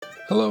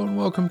Hello and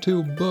welcome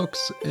to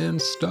Books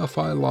and Stuff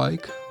I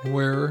Like,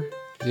 where,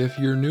 if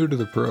you're new to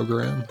the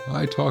program,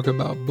 I talk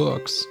about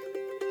books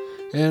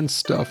and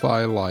stuff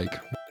I like.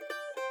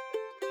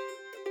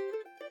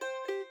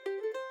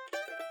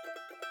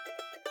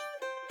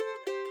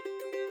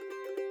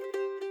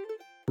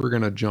 We're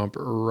going to jump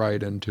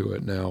right into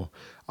it now.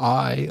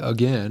 I,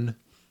 again,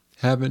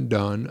 haven't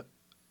done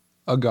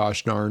a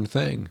gosh darn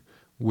thing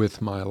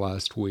with my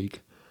last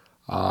week.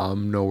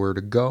 Nowhere to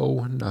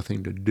go,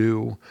 nothing to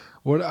do.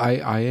 What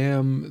I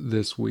am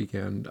this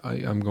weekend,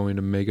 I'm going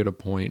to make it a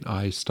point.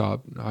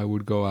 I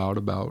would go out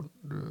about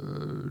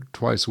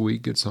twice a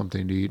week, get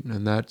something to eat,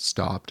 and that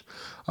stopped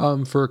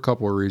for a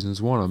couple of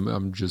reasons. One,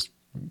 I'm just,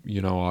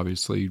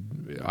 obviously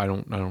I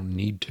don't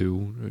need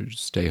to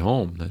stay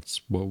home.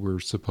 That's what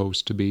we're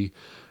supposed to be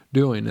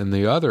doing. And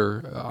the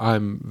other,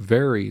 I'm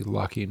very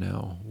lucky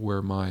now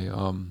where my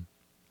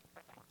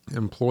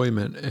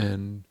employment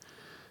and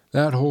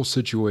that whole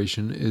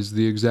situation is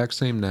the exact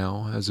same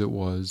now as it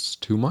was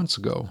 2 months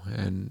ago,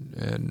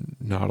 and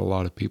not a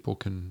lot of people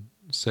can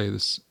say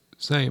the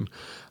same.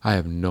 I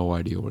have no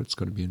idea what it's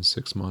going to be in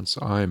 6 months.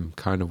 I'm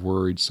kind of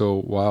worried.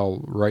 So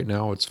while right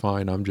now it's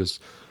fine, I'm just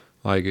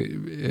like,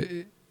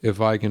 if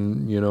I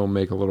can,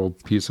 make a little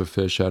piece of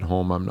fish at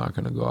home, I'm not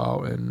going to go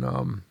out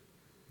and,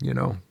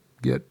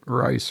 get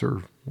rice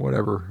or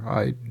whatever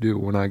I do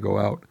when I go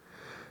out.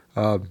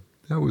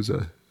 That was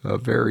a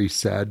very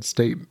sad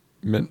statement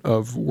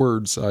of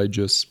words I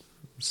just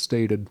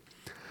stated.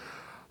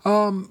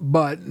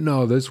 But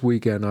no, this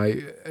weekend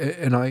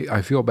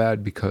I feel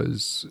bad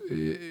because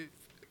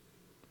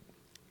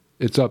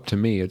it's up to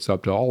me. It's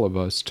up to all of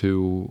us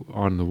to,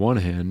 on the one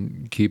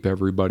hand, keep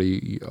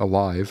everybody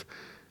alive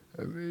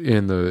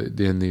in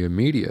the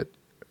immediate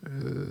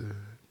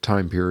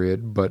time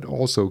period, but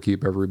also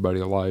keep everybody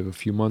alive a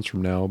few months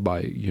from now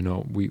by,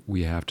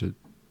 we have to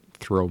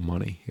throw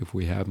money. If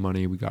we have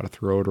money, we got to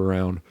throw it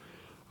around.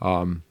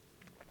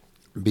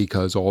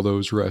 Because all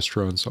those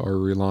restaurants are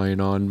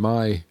relying on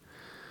my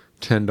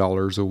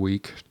 $10 a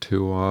week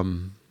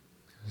to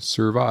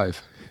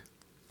survive.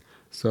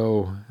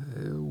 So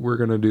we're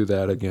going to do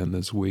that again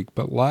this week.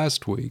 But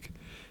last week,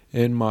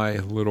 in my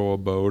little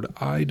abode,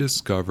 I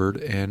discovered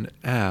an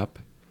app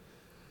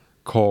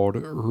called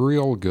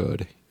Real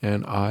Good.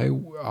 And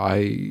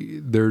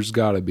there's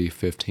got to be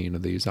 15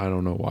 of these. I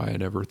don't know why I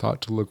never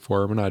thought to look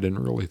for them, and I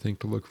didn't really think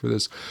to look for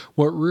this.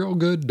 What Real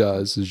Good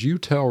does is you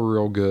tell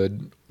Real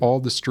Good all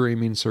the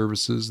streaming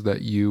services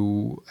that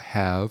you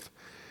have,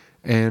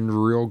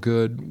 and Real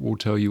Good will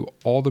tell you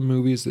all the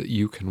movies that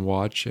you can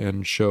watch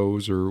and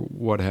shows or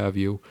what have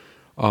you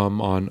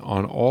on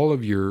all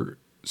of your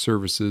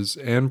services,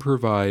 and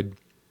provide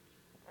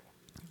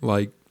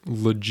like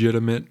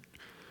legitimate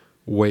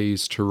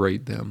ways to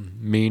rate them,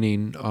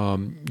 meaning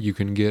you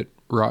can get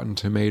Rotten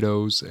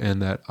Tomatoes and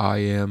that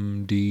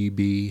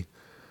IMDb.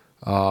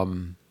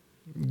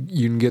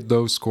 You can get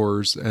those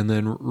scores, and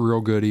then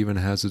Real Good even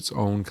has its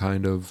own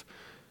kind of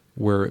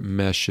where it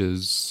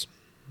meshes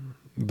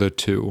the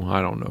two.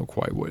 I don't know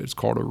quite what it's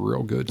called, a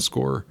Real Good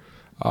score.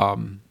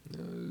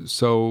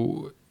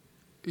 So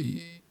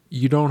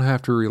you don't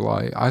have to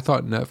rely. I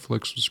thought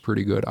Netflix was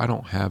pretty good. I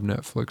don't have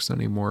Netflix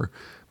anymore,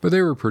 but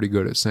they were pretty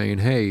good at saying,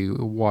 hey,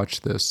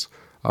 watch this.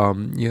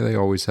 They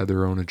always had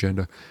their own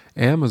agenda.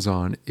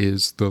 Amazon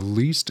is the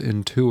least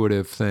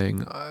intuitive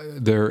thing.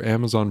 Their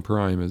Amazon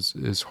Prime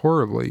is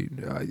horribly,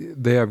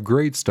 they have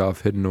great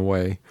stuff hidden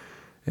away,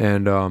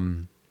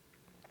 and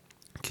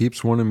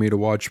keeps wanting me to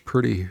watch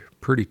pretty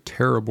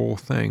terrible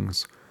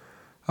things.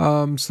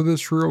 So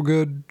this Real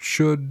Good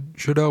should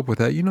help with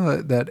that.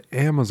 That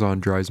Amazon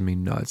drives me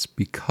nuts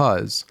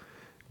because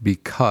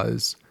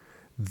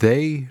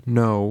they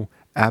know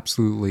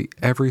absolutely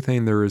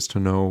everything there is to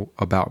know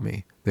about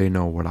me. They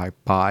know what I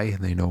buy.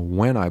 They know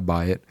when I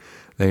buy it.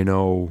 They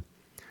know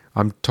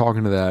I'm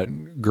talking to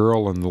that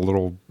girl in the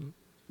little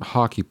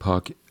hockey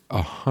puck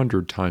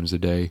 100 times a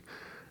day,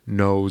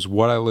 knows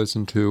what I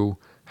listen to,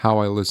 how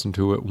I listen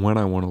to it, when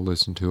I want to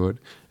listen to it,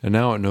 and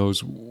now it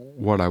knows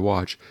what I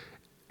watch.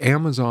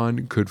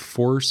 Amazon could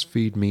force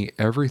feed me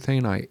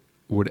everything I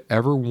would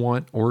ever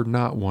want or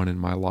not want in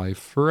my life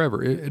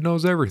forever. It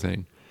knows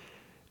everything.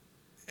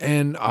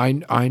 And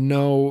I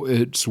know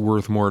it's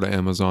worth more to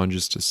Amazon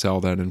just to sell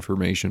that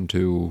information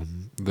to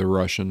the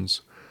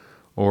Russians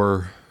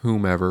or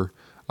whomever,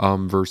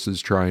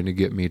 versus trying to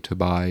get me to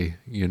buy,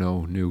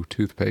 new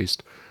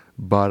toothpaste.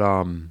 But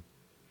I don't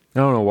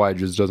know why it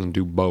just doesn't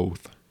do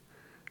both.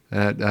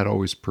 That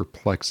always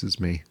perplexes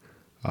me.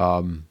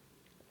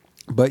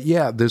 But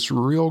yeah, this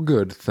Real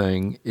Good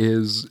thing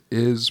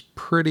is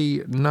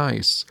pretty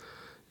nice.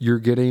 You're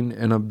getting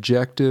an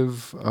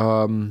objective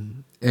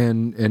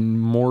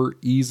and more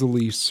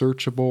easily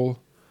searchable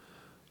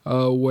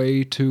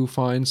way to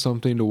find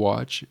something to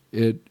watch.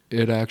 It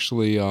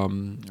actually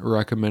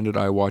recommended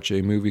I watch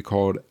a movie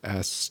called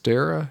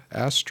Astria,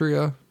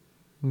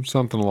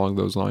 something along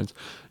those lines.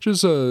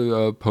 Just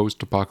a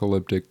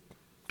post-apocalyptic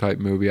type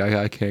movie.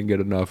 I can't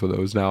get enough of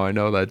those now. I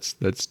know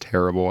that's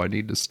terrible. I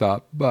need to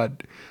stop.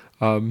 But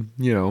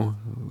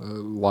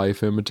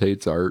life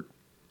imitates art.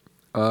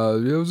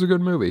 It was a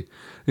good movie.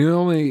 The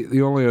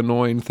only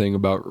annoying thing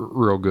about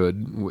Real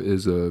Good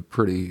is a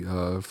pretty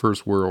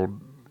first world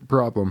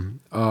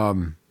problem.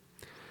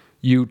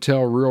 You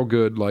tell Real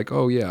Good like,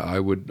 oh yeah, I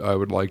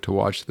would like to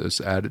watch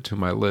this, add it to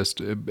my list,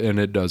 and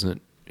it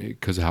doesn't,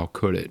 because how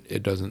could it?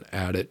 It doesn't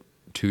add it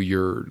to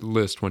your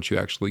list once you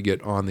actually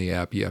get on the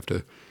app. You have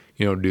to,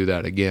 do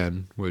that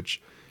again,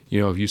 which,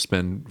 if you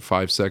spend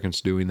 5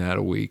 seconds doing that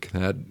a week,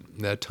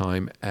 that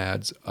time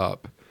adds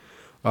up.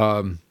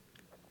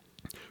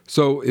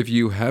 So if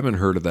you haven't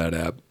heard of that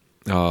app,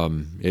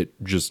 it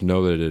just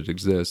know that it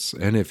exists.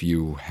 And if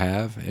you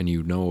have and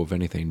you know of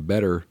anything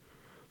better,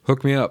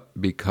 hook me up,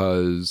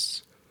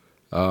 because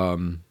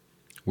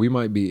we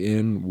might be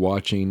in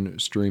watching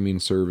streaming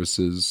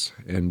services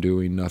and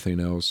doing nothing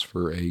else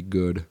for a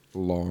good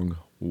long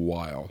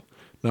while.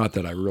 Not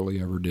that I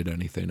really ever did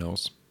anything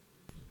else.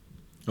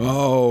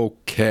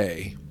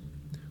 Okay.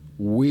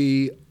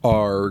 We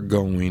are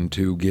going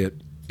to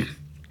get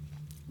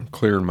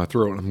clearing my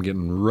throat. I'm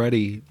getting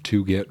ready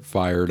to get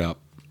fired up.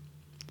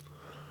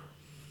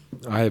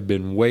 I have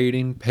been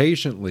waiting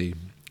patiently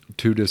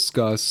to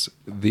discuss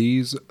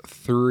these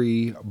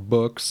 3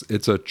 books.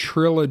 It's a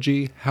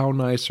trilogy. How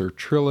nice are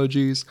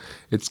trilogies?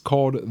 It's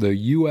called the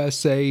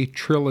USA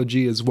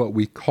Trilogy is what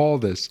we call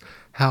this.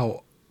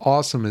 How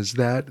awesome is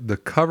that? The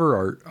cover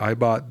art, I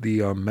bought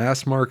the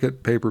mass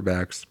market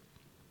paperbacks.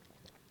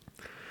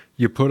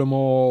 You put them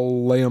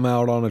all, lay them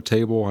out on a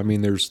table. I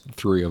mean, there's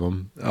 3 of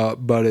them,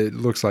 but it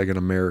looks like an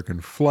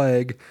American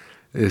flag.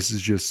 This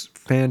is just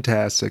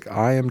fantastic.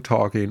 I am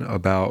talking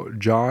about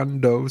John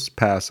Dos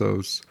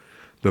Passos,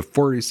 The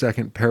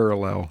 42nd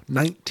Parallel,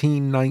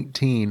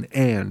 1919,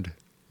 and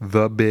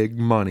The Big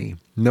Money,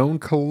 known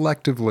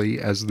collectively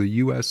as the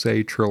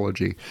USA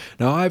Trilogy.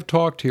 Now, I've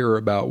talked here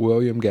about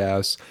William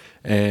Gass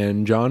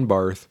and John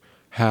Barth,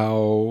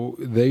 how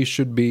they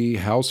should be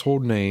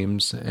household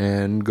names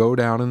and go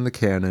down in the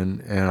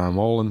canon, and I'm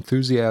all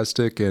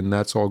enthusiastic, and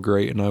that's all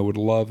great, and I would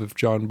love if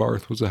John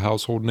Barth was a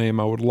household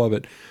name. I would love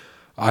it.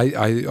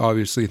 I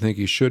obviously think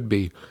he should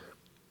be.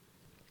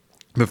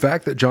 The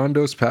fact that John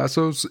Dos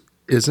Passos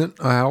isn't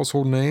a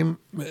household name,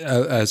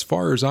 as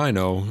far as I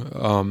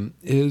know,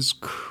 is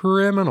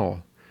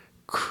criminal.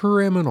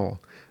 Criminal.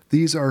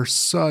 These are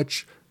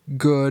such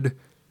good,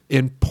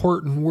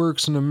 important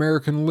works in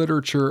American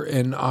literature,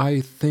 and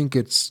I think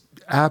it's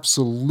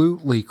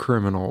absolutely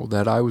criminal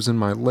that I was in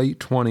my late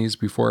 20s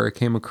before I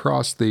came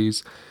across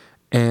these,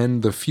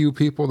 and the few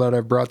people that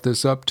I've brought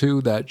this up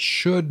to that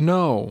should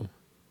know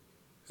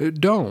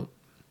don't.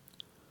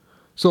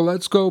 So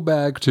let's go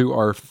back to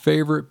our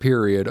favorite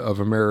period of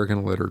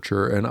American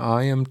literature, and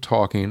I am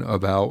talking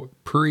about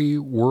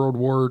pre-World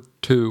War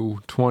II,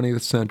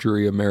 20th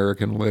century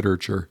American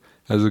literature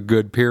as a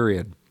good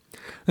period.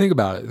 Think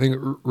about it.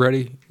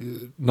 Ready?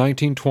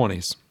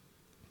 1920s.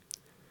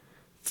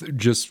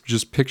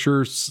 Just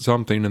picture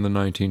something in the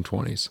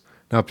 1920s.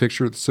 Now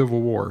picture the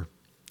Civil War.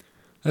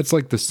 That's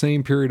like the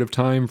same period of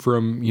time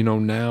from,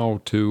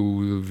 now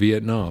to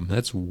Vietnam.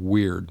 That's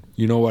weird.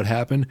 You know what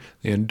happened?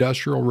 The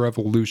Industrial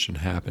Revolution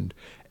happened.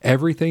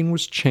 Everything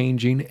was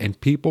changing,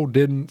 and people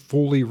didn't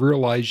fully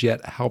realize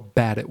yet how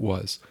bad it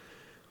was.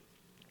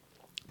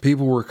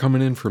 People were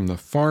coming in from the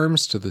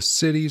farms to the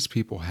cities.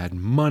 People had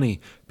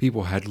money.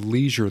 People had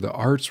leisure. The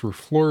arts were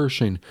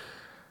flourishing.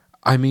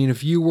 I mean,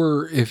 if you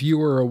were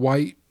a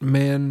white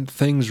man,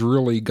 things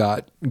really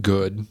got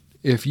good.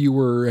 If you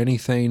were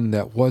anything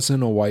that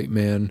wasn't a white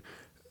man,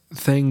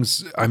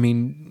 things,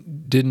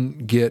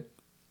 didn't get,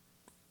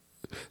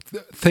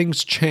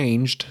 things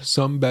changed,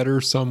 some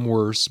better, some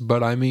worse, but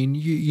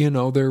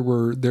there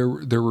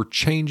were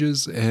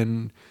changes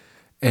and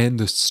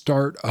the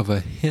start of a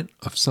hint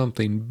of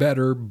something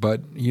better,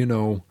 but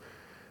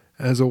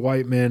as a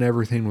white man,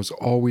 everything was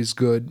always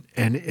good,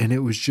 and it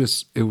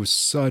was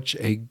such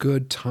a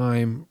good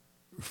time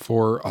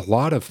for a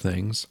lot of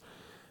things,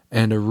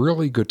 and a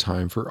really good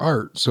time for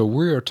art. So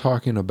we are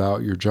talking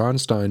about your John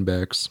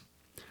Steinbecks,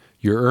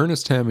 your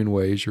Ernest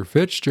Hemingways, your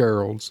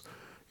Fitzgeralds,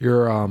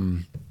 your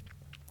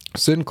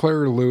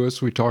Sinclair Lewis.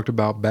 We talked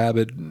about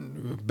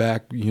Babbitt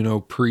back,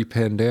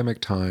 pre-pandemic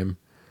time.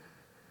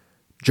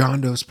 John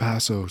Dos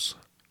Passos.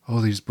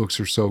 Oh, these books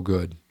are so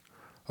good.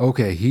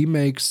 Okay,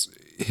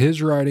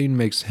 his writing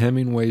makes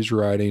Hemingway's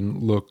writing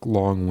look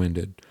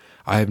long-winded.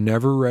 I have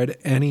never read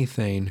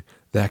anything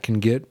that can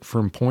get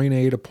from point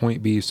A to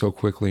point B so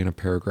quickly in a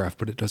paragraph,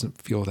 but it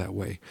doesn't feel that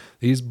way.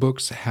 These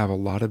books have a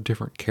lot of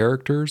different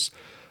characters.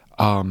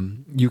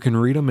 You can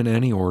read them in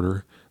any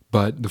order,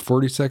 but the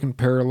 42nd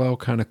Parallel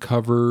kind of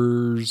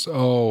covers,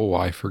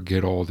 I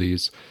forget all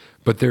these.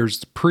 But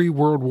there's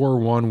pre-World War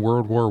I,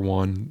 World War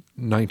I,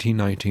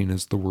 1919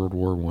 is the World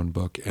War I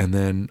book, and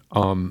then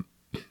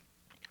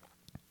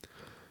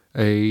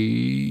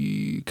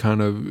a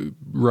kind of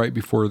right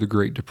before the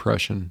Great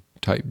Depression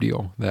type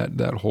deal,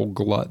 that whole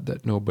glut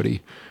that nobody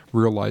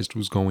realized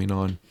was going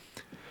on.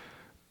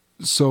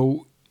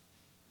 So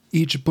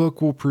each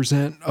book will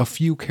present a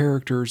few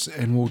characters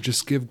and will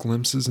just give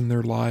glimpses in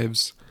their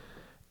lives,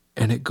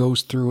 and it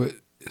goes through it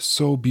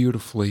so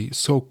beautifully,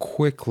 so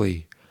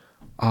quickly.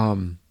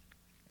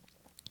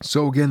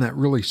 So again, that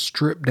really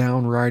stripped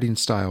down writing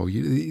style.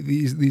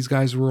 These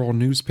guys were all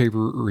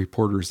newspaper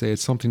reporters. They had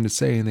something to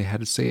say and they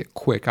had to say it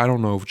quick. I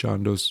don't know if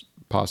John Dos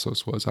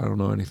Passos was. I don't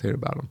know anything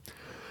about him.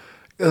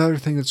 The other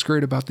thing that's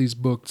great about these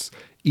books,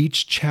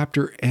 each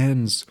chapter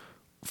ends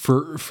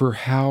for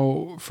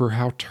how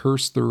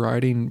terse the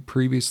writing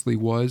previously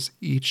was.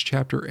 Each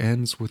chapter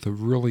ends with a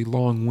really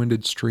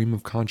long-winded stream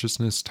of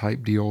consciousness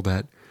type deal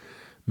that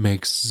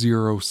makes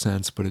zero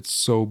sense, but it's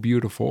so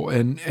beautiful.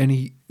 And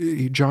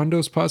John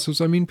Dos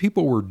Passos, I mean,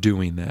 people were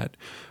doing that,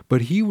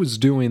 but he was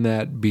doing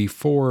that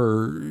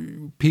before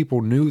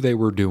people knew they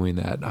were doing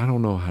that. I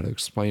don't know how to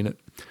explain it,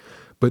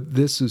 but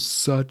this is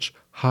such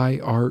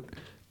high art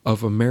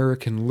of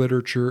American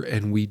literature,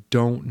 and we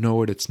don't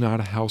know it. It's not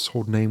a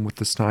household name with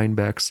the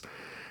Steinbecks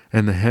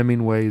and the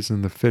Hemingways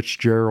and the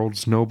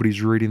Fitzgeralds.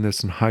 Nobody's reading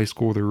this in high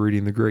school. They're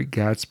reading The Great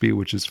Gatsby,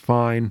 which is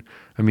fine.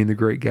 I mean, The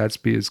Great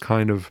Gatsby is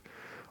kind of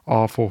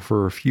awful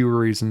for a few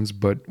reasons,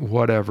 but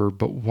whatever.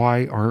 But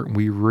why aren't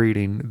we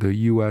reading the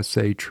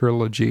USA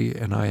trilogy?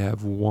 And I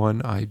have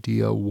one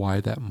idea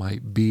why that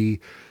might be.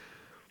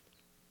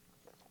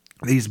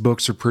 These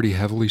books are pretty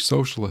heavily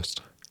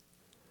socialist.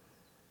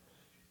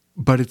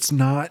 But it's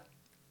not,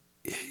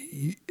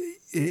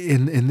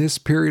 in this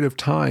period of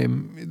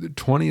time, the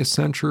 20th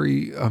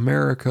century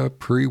America,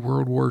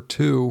 pre-World War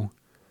II,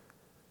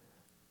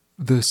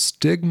 the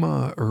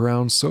stigma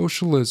around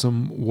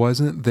socialism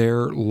wasn't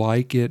there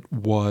like it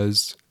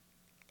was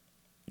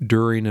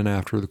during and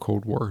after the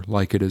Cold War,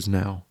 like it is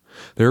now.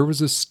 There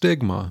was a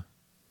stigma.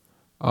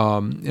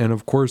 And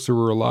of course, there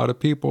were a lot of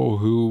people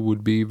who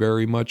would be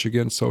very much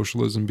against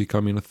socialism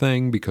becoming a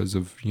thing because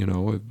of,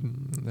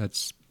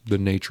 that's the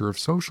nature of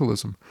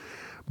socialism.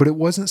 But it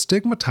wasn't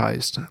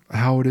stigmatized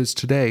how it is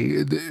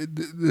today.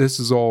 This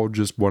is all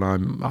just what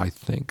I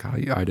think.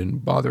 I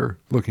didn't bother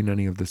looking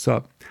any of this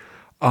up.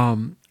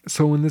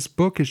 So in this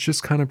book, it's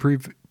just kind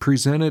of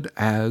presented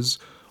as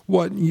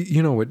what,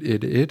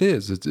 it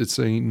is. It's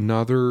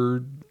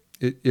another,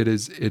 it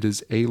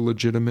is a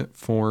legitimate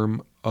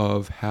form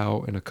of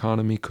how an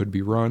economy could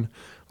be run,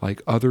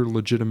 like other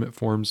legitimate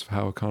forms of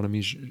how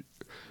economies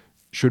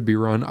should be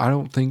run. I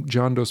don't think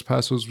John Dos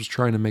Passos was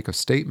trying to make a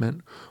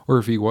statement, or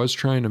if he was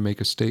trying to make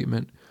a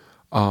statement,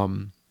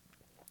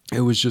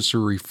 it was just a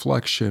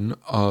reflection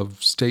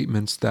of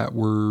statements that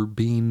were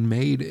being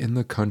made in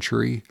the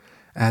country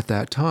at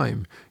that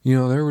time.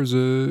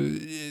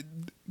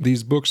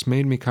 These books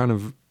made me kind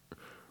of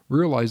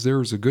realize there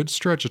was a good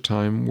stretch of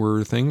time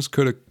where things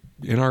could have,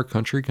 in our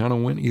country, kind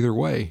of went either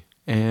way.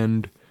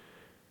 And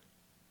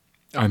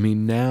I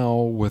mean, now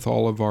with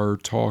all of our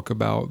talk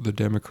about the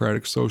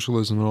democratic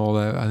socialism and all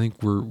that, I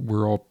think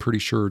we're all pretty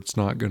sure there's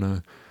not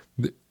going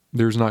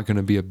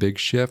to be a big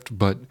shift.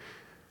 But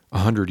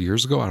 100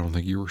 years ago, I don't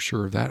think you were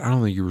sure of that. I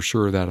don't think you were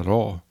sure of that at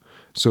all.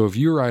 So if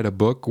you write a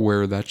book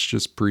where that's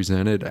just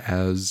presented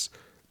as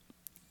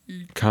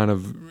kind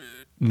of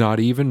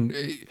not even,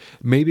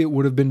 maybe it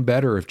would have been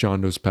better if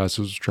John Dos Passos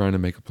was trying to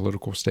make a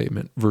political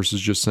statement versus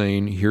just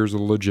saying, here's a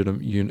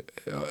legitimate,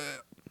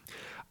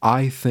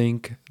 I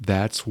think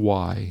that's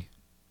why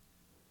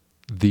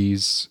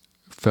these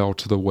fell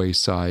to the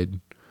wayside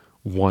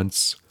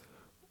once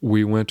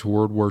we went to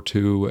World War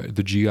II,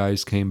 the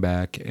GIs came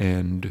back,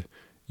 and,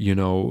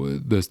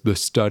 the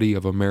study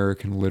of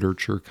American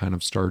literature kind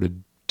of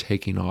started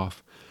taking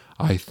off.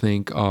 I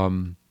think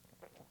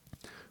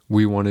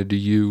we wanted to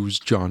use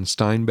John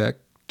Steinbeck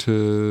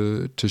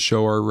to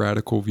show our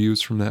radical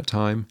views from that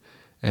time,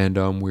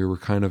 and we were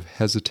kind of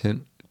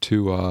hesitant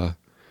to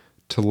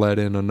let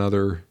in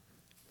another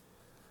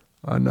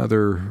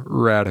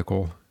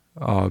radical.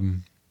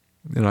 And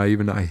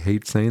I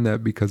hate saying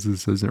that because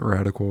this isn't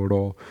radical at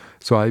all.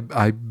 So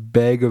I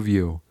beg of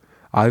you,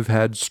 I've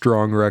had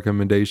strong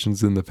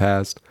recommendations in the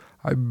past.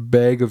 I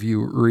beg of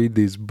you, read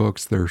these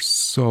books. They're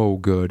so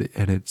good.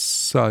 And it's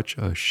such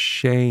a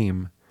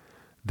shame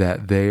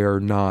that they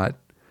are not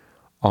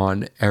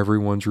on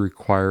everyone's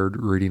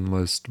required reading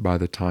list by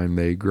the time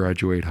they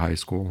graduate high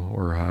school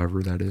or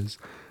however that is.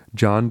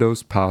 John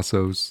Dos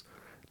Passos,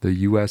 the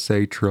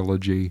USA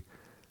trilogy,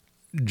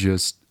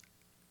 just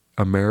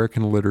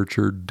American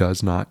literature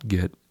does not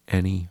get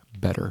any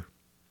better.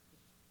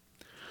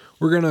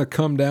 We're going to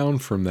come down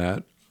from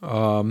that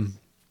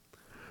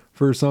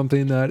for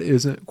something that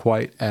isn't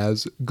quite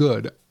as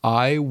good.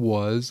 I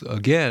was,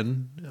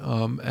 again,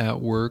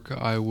 at work,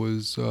 I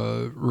was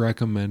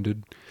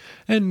recommended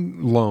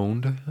and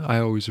loaned. I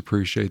always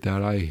appreciate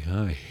that. I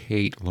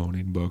hate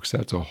loaning books.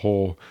 That's a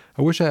whole...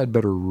 I wish I had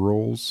better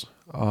rules.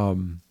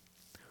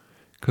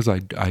 Because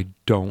I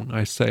don't.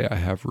 I say I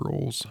have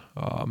rules.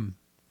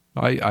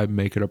 I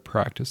make it a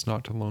practice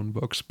not to loan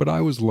books. But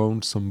I was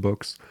loaned some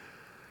books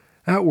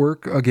at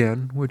work,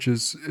 again, which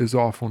is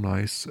awful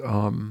nice.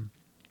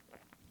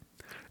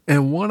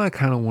 And one I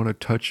kind of want to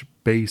touch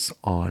base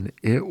on.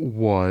 It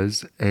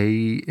was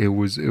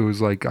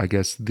like, I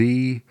guess,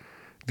 the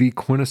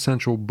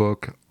quintessential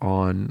book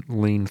on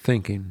lean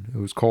thinking. It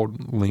was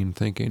called Lean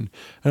Thinking.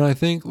 And I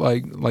think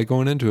like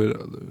going into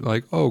it,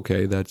 like,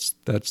 okay, that's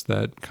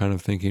that kind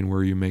of thinking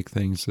where you make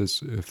things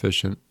as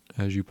efficient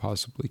as you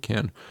possibly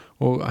can.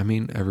 Well, I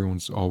mean,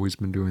 everyone's always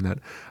been doing that.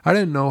 I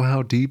didn't know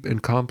how deep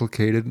and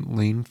complicated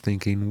lean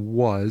thinking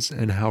was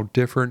and how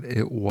different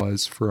it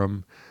was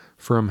from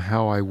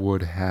how I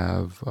would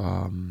have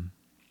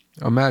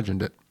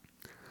imagined it.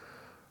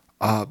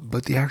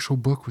 But the actual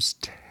book was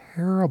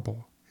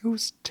terrible. It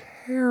was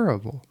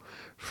terrible.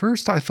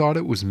 First, I thought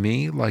it was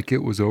me, like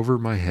it was over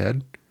my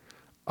head.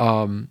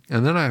 And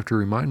then I have to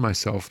remind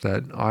myself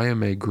that I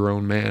am a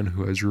grown man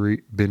who has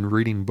been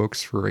reading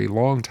books for a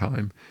long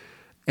time.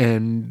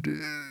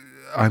 And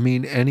I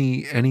mean,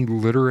 any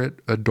literate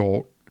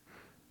adult,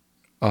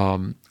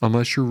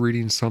 unless you're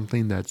reading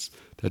something that's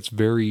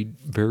very,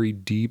 very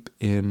deep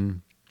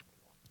in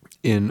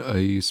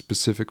a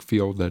specific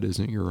field that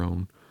isn't your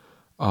own,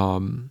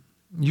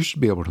 you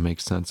should be able to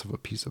make sense of a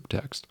piece of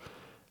text.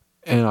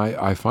 And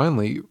I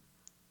finally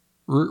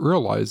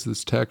realized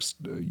this text,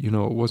 it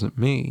wasn't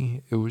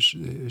me. It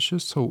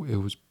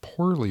was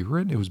poorly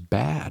written. It was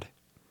bad.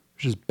 It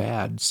was just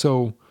bad.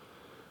 So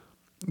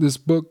this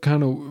book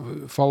kind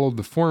of followed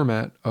the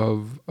format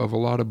of a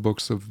lot of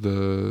books of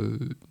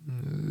the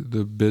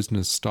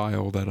business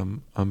style that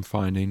I'm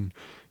finding.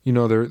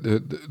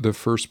 The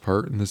first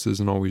part, and this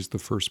isn't always the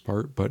first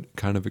part, but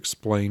kind of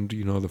explained,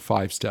 the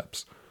 5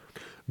 steps.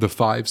 The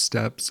 5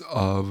 steps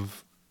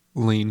of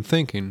lean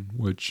thinking,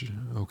 which,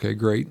 okay,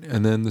 great.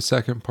 And then the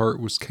second part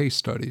was case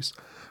studies.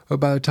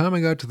 But by the time I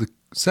got to the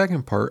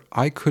second part,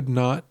 I could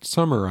not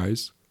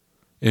summarize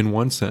in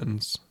one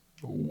sentence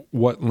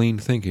what lean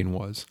thinking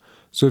was.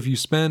 So if you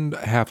spend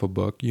half a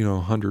book,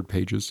 100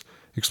 pages,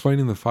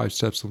 explaining the 5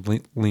 steps of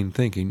lean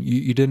thinking,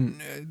 you didn't,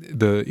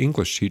 the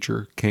English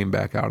teacher came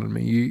back out on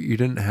me. You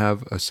didn't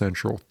have a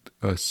central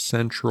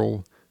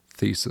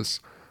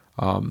thesis.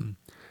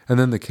 And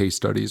then the case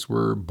studies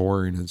were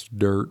boring as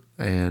dirt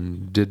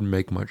and didn't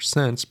make much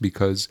sense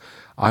because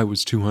I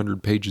was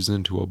 200 pages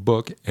into a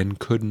book and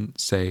couldn't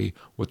say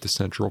what the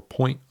central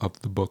point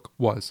of the book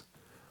was.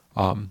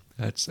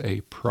 That's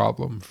a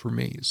problem for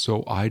me.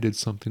 So I did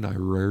something I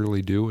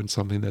rarely do and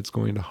something that's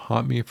going to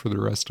haunt me for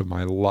the rest of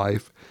my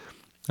life.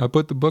 I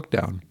put the book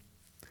down.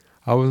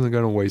 I wasn't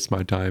going to waste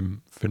my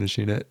time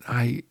finishing it.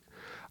 I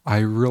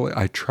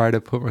try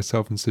to put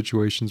myself in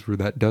situations where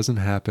that doesn't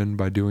happen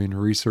by doing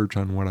research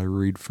on what I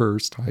read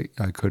first.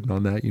 I couldn't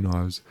on that,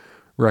 I was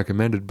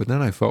recommended, but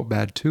then I felt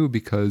bad too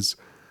because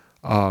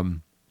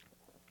for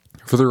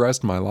the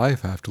rest of my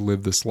life I have to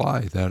live this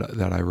lie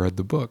that I read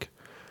the book.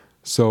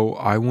 So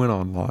I went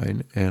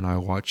online and I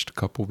watched a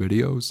couple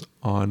videos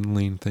on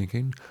lean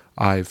thinking.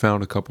 I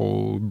found a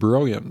couple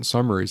brilliant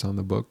summaries on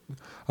the book.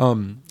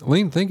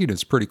 Lean thinking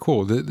is pretty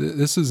cool.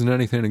 This isn't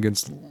anything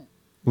against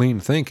lean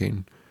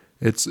thinking.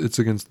 It's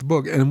against the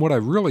book. And what I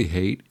really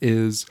hate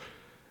is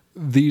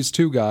these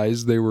two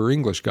guys, they were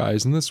English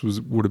guys, and this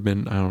would have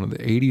been, I don't know, the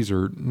 80s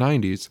or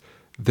 90s.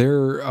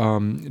 They're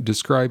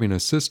describing a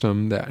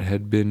system that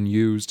had been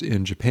used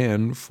in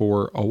Japan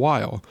for a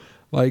while.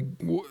 Like,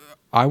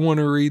 I want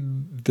to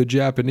read the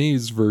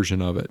Japanese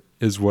version of it,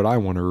 is what I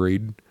want to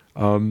read.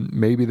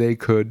 Maybe they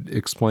could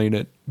explain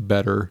it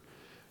better,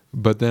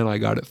 but then I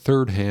got it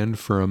third hand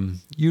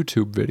from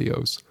YouTube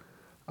videos.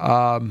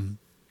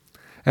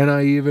 And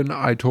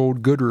I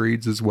told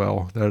Goodreads as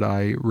well that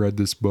I read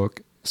this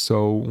book.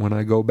 So when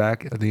I go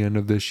back at the end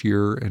of this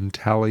year and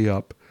tally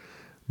up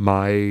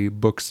my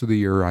books of the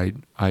year,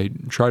 I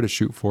try to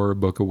shoot for a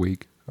book a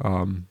week.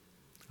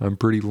 I'm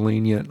pretty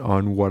lenient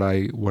on what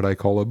I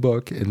call a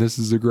book, and this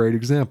is a great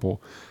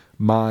example.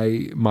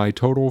 My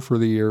total for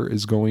the year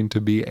is going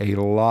to be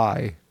a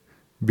lie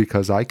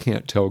because I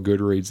can't tell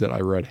Goodreads that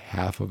I read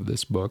half of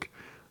this book.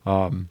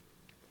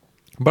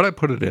 But I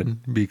put it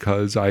in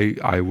because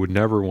I would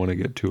never want to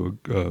get to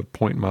a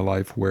point in my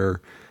life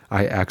where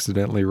I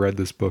accidentally read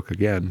this book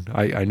again.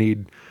 I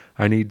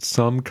need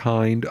some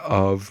kind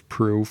of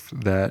proof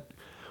that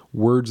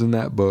words in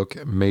that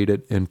book made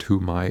it into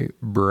my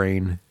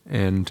brain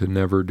and to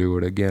never do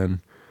it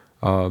again.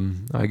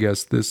 I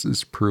guess this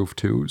is proof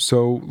too.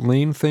 So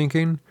lean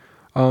thinking,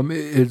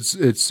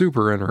 it's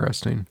super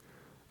interesting.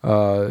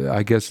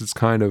 I guess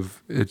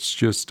it's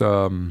just,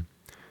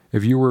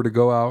 if you were to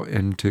go out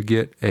and to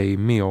get a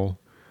meal,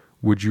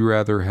 would you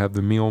rather have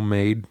the meal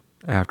made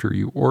after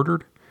you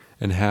ordered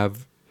and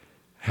have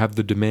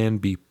the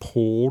demand be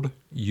pulled?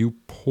 You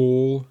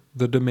pull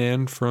the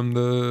demand from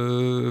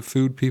the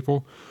food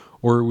people?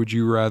 Or would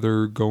you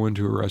rather go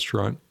into a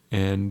restaurant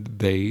and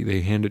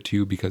they hand it to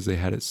you because they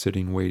had it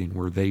sitting waiting,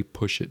 where they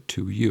push it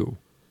to you?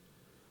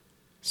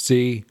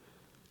 See,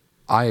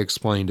 I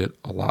explained it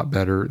a lot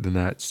better than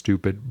that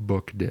stupid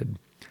book did.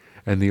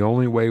 And the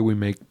only way we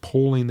make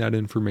pulling that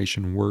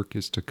information work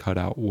is to cut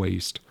out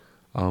waste.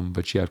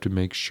 But you have to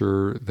make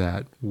sure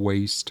that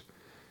waste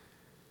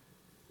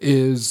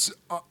is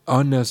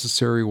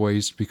unnecessary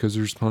waste, because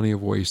there's plenty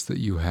of waste that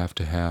you have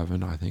to have.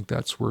 And I think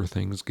that's where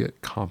things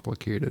get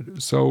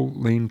complicated. So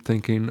lean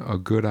thinking, a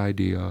good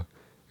idea,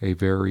 a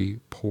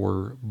very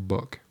poor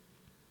book.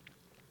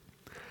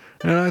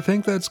 And I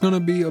think that's going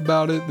to be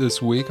about it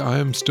this week. I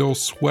am still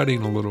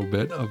sweating a little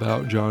bit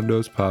about John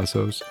Dos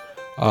Passos.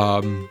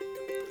 I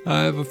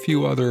have a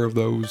few other of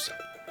those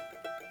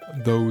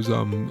those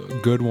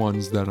good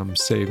ones that I'm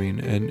saving,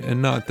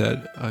 and not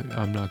that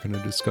I'm not going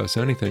to discuss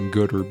anything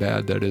good or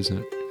bad that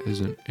isn't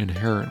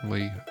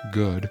inherently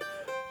good.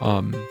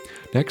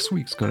 Next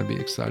week's going to be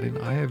exciting.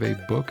 I have a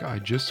book I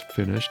just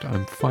finished.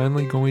 I'm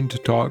finally going to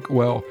talk.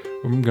 Well,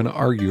 I'm going to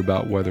argue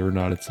about whether or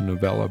not it's a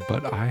novella,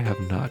 but I have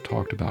not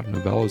talked about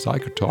novellas. I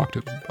could talk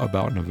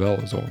about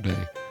novellas all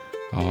day.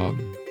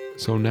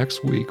 So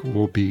next week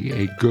will be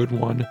a good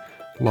one,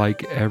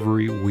 like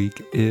every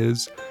week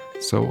is.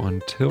 So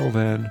until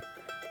then,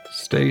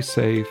 stay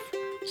safe,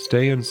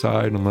 stay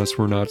inside unless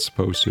we're not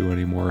supposed to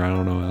anymore. I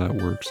don't know how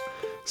that works.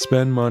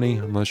 Spend money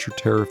unless you're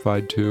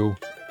terrified to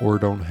or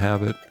don't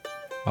have it.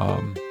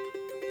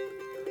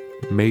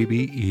 Maybe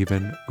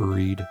even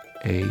read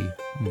a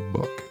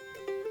book.